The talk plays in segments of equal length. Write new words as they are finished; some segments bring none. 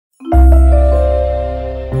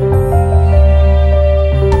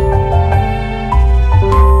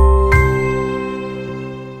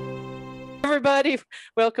everybody.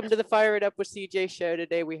 Welcome to the Fire It Up with CJ show.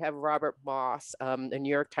 Today we have Robert Moss, a New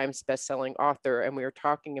York Times bestselling author, and we are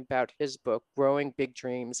talking about his book, Growing Big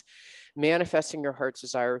Dreams, Manifesting Your Heart's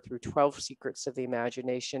Desire Through 12 Secrets of the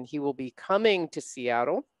Imagination. He will be coming to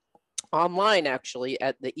Seattle online, actually,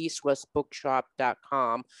 at the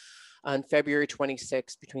eastwestbookshop.com on February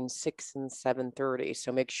 26th between 6 and 7:30.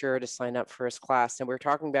 So make sure to sign up for his class. And we're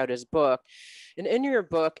talking about his book. And in your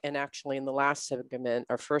book, and actually in the last segment,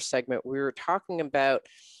 our first segment, we were talking about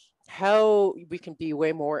how we can be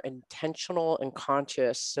way more intentional and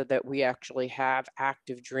conscious so that we actually have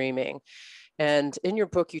active dreaming. And in your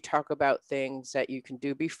book, you talk about things that you can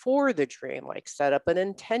do before the dream, like set up an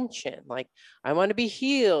intention, like I want to be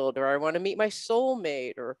healed, or I want to meet my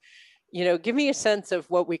soulmate, or give me a sense of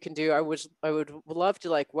what we can do. I would love to,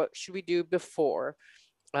 like, what should we do before?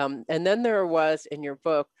 And then there was in your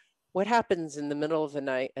book, what happens in the middle of the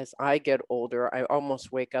night as I get older? I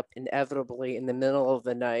almost wake up inevitably in the middle of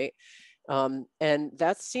the night. And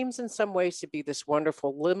that seems in some ways to be this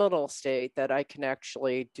wonderful liminal state that I can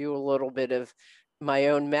actually do a little bit of my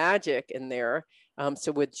own magic in there.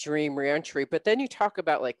 So with dream reentry, but then you talk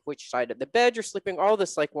about like which side of the bed you're sleeping, all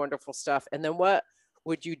this like wonderful stuff. And then what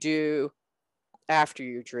would you do after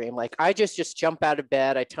you dream? Like I just jump out of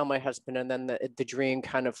bed, I tell my husband, and then the dream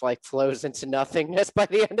kind of like flows into nothingness by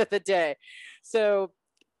the end of the day. So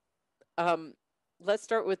let's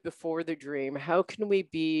start with before the dream. How can we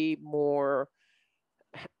be more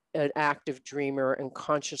an active dreamer and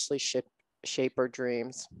consciously shape our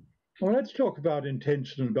dreams? Well, let's talk about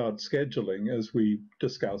intention and about scheduling as we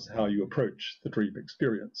discuss how you approach the dream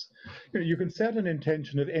experience. You can set an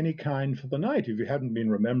intention of any kind for the night. If you hadn't been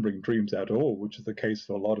remembering dreams at all, which is the case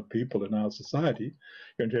for a lot of people in our society,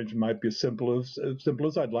 your intention might be as simple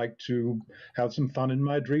as I'd like to have some fun in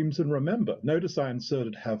my dreams and remember. Notice I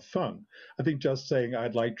inserted have fun. I think just saying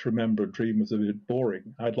I'd like to remember a dream is a bit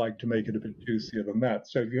boring. I'd like to make it a bit juicier than that.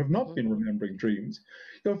 So if you have not been remembering dreams,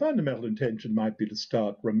 your fundamental intention might be to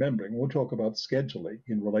start remembering. We'll talk about scheduling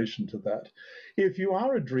in relation to that. If you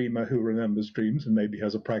are a dreamer who remembers dreams and maybe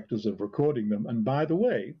has a practice of recording them, and by the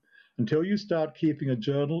way, until you start keeping a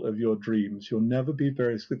journal of your dreams, you'll never be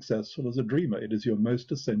very successful as a dreamer. It is your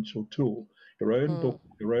most essential tool. Your own book,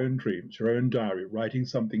 your own dreams, your own diary, writing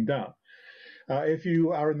something down. If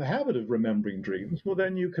you are in the habit of remembering dreams, well,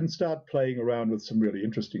 then you can start playing around with some really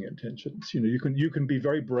interesting intentions. You can be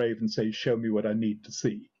very brave and say, show me what I need to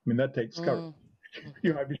see. I mean, that takes courage.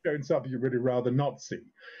 You might be shown something you'd really rather not see.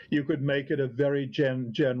 You could make it a very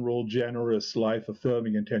general, generous,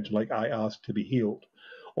 life-affirming intention, like I ask to be healed,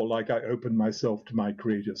 or like I open myself to my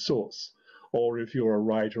creative source. Or if you're a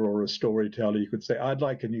writer or a storyteller, you could say, I'd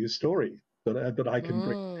like a new story that I can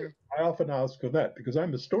bring. I often ask for that because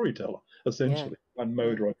I'm a storyteller, essentially, one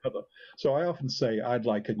mode or another. So I often say, I'd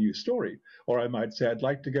like a new story. Or I might say, I'd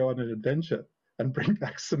like to go on an adventure and bring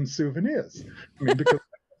back some souvenirs. I mean, because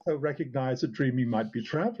I recognize that dreaming might be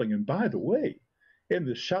traveling. And by the way, in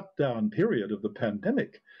the shutdown period of the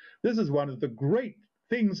pandemic, this is one of the great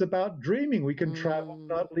things about dreaming. We can travel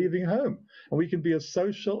without leaving home, and we can be as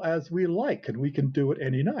social as we like, and we can do it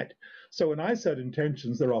any night. So when I set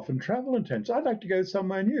intentions, they're often travel intentions. I'd like to go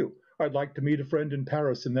somewhere new. I'd like to meet a friend in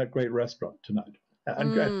Paris in that great restaurant tonight,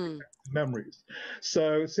 and memories.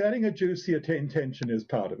 So setting a juicy intention is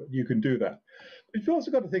part of it. You can do that. But you've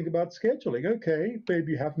also got to think about scheduling. Okay,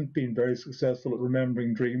 maybe you haven't been very successful at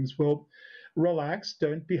remembering dreams. Well, relax.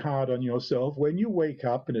 Don't be hard on yourself. When you wake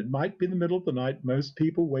up, and it might be in the middle of the night, most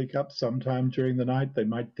people wake up sometime during the night. They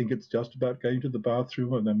might think it's just about going to the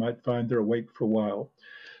bathroom, and they might find they're awake for a while.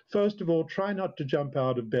 First of all, try not to jump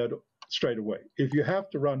out of bed straight away. If you have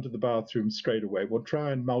to run to the bathroom straight away, well,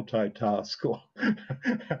 try and multitask or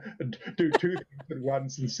do two things at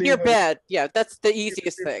once and see. Your bed, yeah, that's the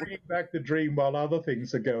easiest thing. Bring back the dream while other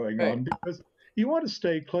things are going on, because you want to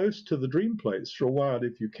stay close to the dream place for a while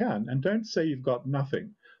if you can, and don't say you've got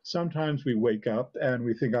nothing. Sometimes we wake up and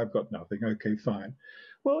we think, I've got nothing. Okay, fine.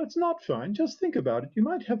 Well, it's not fine. Just think about it. You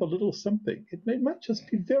might have a little something. It might just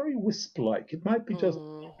be very wisp-like. It might be just a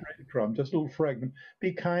breadcrumb, just a little fragment.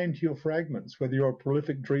 Be kind to your fragments, whether you're a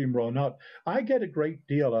prolific dreamer or not. I get a great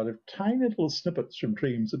deal out of tiny little snippets from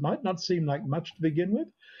dreams. It might not seem like much to begin with,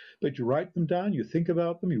 but you write them down, you think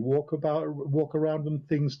about them, you walk around them,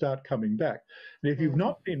 things start coming back. And if you've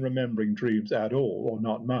not been remembering dreams at all, or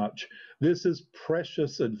not much, this is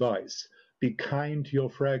precious advice. Be kind to your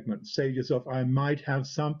fragments. Say to yourself, I might have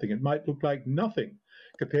something. It might look like nothing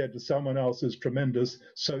compared to someone else's tremendous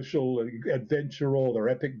social adventure or their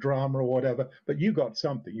epic drama or whatever, but you got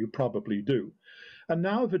something. You probably do. And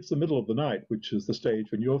now if it's the middle of the night, which is the stage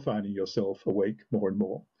when you're finding yourself awake more and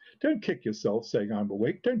more, Don't kick yourself saying I'm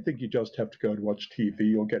awake. Don't think you just have to go and watch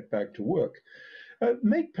TV or get back to work.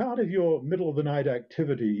 Make part of your middle of the night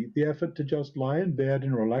activity the effort to just lie in bed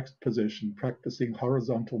in a relaxed position, practicing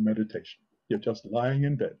horizontal meditation. You're just lying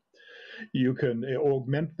in bed. You can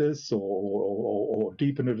augment this or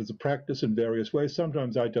deepen it as a practice in various ways.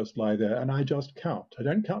 Sometimes I just lie there and I just count. I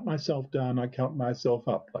don't count myself down, I count myself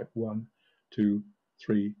up, like 1, 2,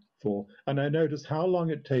 3, 4. And I notice how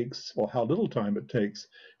long it takes or how little time it takes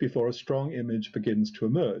before a strong image begins to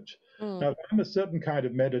emerge. Now, if I'm a certain kind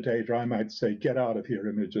of meditator, I might say, get out of here,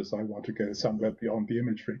 images. I want to go somewhere beyond the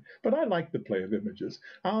imagery. But I like the play of images.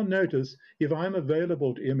 I'll notice if I'm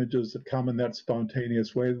available to images that come in that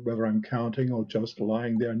spontaneous way, whether I'm counting or just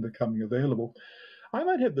lying there and becoming available, I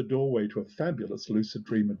might have the doorway to a fabulous lucid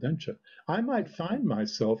dream adventure. I might find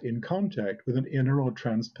myself in contact with an inner or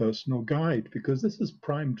transpersonal guide, because this is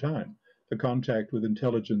prime time. The contact with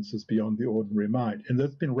intelligence is beyond the ordinary mind, and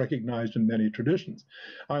that's been recognized in many traditions.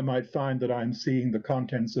 I might find that I'm seeing the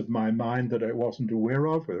contents of my mind that I wasn't aware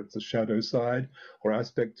of, whether it's the shadow side or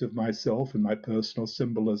aspects of myself and my personal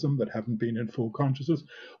symbolism that haven't been in full consciousness.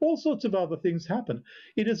 All sorts of other things happen.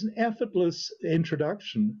 It is an effortless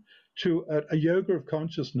introduction to a yoga of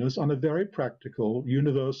consciousness on a very practical,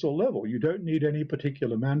 universal level. You don't need any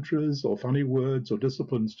particular mantras or funny words or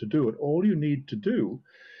disciplines to do it. All you need to do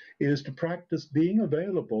is to practice being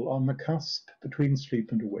available on the cusp between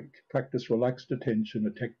sleep and awake. Practice relaxed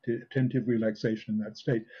attention, attentive relaxation in that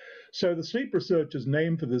state. So the sleep researchers'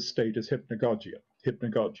 name for this state is hypnagogia.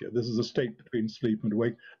 Hypnagogia. This is a state between sleep and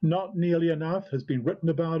awake. Not nearly enough has been written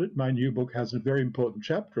about it. My new book has a very important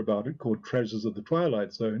chapter about it called Treasures of the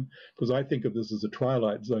Twilight Zone, because I think of this as a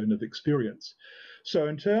twilight zone of experience. So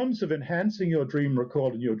in terms of enhancing your dream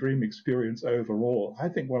recall and your dream experience overall, I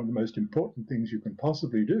think one of the most important things you can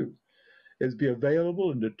possibly do is be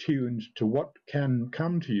available and attuned to what can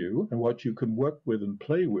come to you and what you can work with and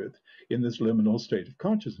play with in this liminal state of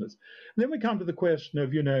consciousness. And then we come to the question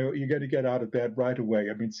of, you're going to get out of bed right away.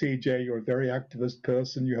 I mean, CJ, you're a very activist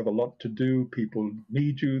person. You have a lot to do. People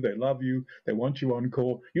need you. They love you. They want you on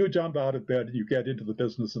call. You jump out of bed and you get into the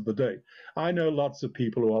business of the day. I know lots of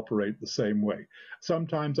people who operate the same way.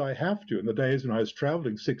 Sometimes I have to. In the days when I was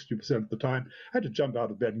traveling 60% of the time, I had to jump out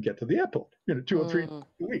of bed and get to the airport, 2 or 3 times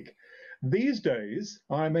a week. These days,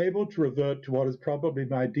 I'm able to revert to what is probably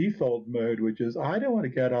my default mode, which is I don't want to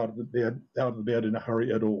get out of the bed in a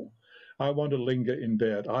hurry at all. I want to linger in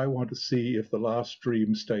bed. I want to see if the last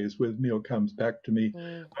dream stays with me or comes back to me.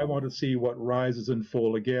 I want to see what rises and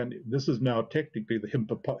falls again. This is now technically the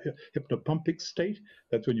hypnopompic state.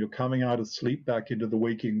 That's when you're coming out of sleep back into the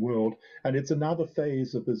waking world. And it's another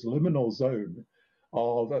phase of this liminal zone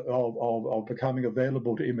of becoming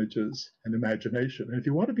available to images and imagination. And if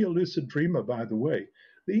you want to be a lucid dreamer, by the way,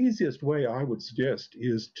 the easiest way I would suggest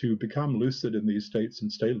is to become lucid in these states and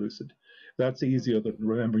stay lucid. That's easier than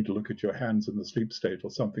remembering to look at your hands in the sleep state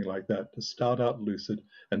or something like that. To start out lucid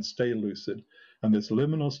and stay lucid. And this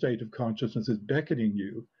liminal state of consciousness is beckoning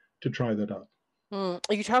you to try that out.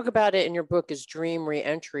 You talk about it in your book as dream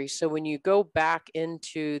reentry. So when you go back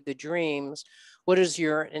into the dreams, what is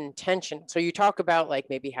your intention? So you talk about like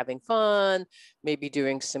maybe having fun, maybe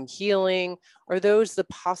doing some healing. Are those the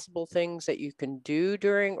possible things that you can do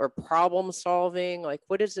during, or problem solving? Like,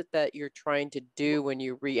 what is it that you're trying to do when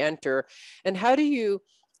you re-enter? And how do you,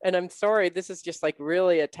 and I'm sorry, this is just like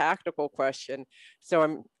really a tactical question.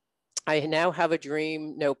 So I now have a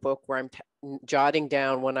dream notebook where I'm jotting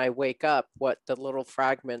down when I wake up what the little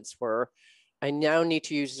fragments were. I now need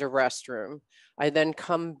to use the restroom. I then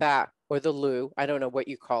come back, or the loo, I don't know what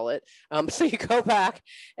you call it. So you go back,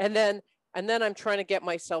 and then I'm trying to get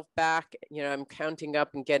myself back. I'm counting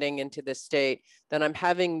up and getting into the state. Then I'm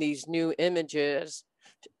having these new images.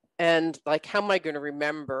 And like, how am I going to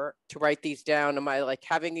remember to write these down? Am I like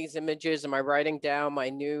having these images? Am I writing down my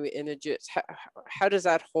new images? How does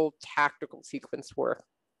that whole tactical sequence work?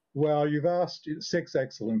 Well, you've asked 6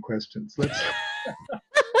 excellent questions. I'm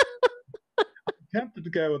tempted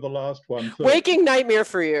to go with the last one first. Waking nightmare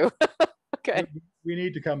for you. Okay. We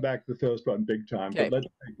need to come back to the first one big time, okay. But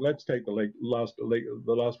let's take the last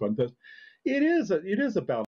one first. It is about